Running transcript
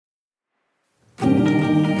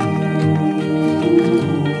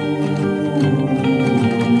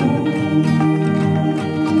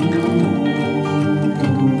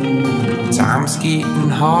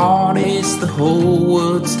heart is the whole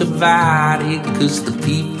world's divided, 'cause the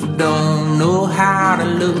people don't know how to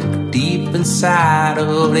look deep inside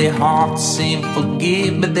of their hearts and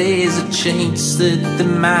forgive. But there's a chance that they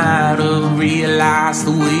might have realized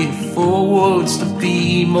the way forward's to be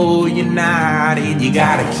more united. You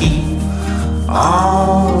gotta keep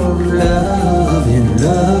on loving,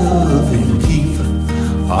 loving, keep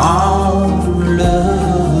on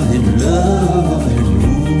loving, loving.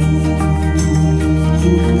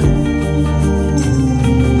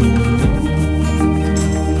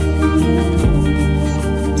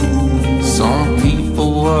 Some people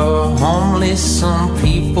were homeless, some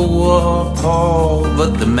people were poor,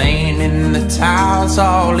 but the man in the towers,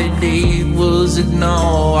 all he did was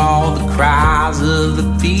ignore all the cries of the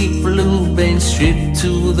people who've been stripped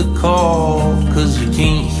to the core. 'Cause you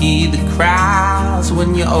can't hear the cries when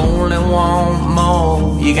you only want more.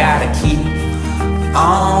 You gotta keep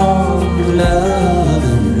on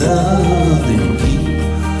loving, loving, keep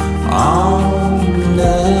on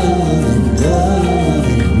loving, loving.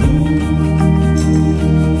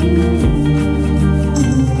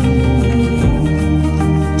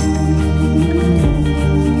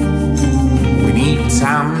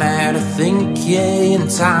 Time now to think, yeah, and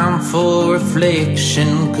time for reflection,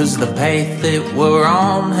 'cause the path that we're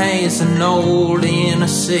on has an old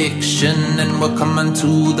intersection, and we're coming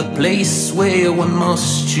to the place where we must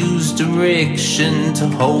choose direction, to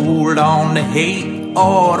hold on to hate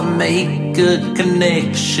or to make a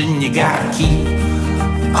connection. You gotta keep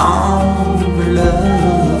on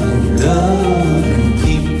loving, loving,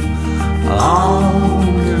 keep on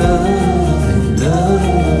loving.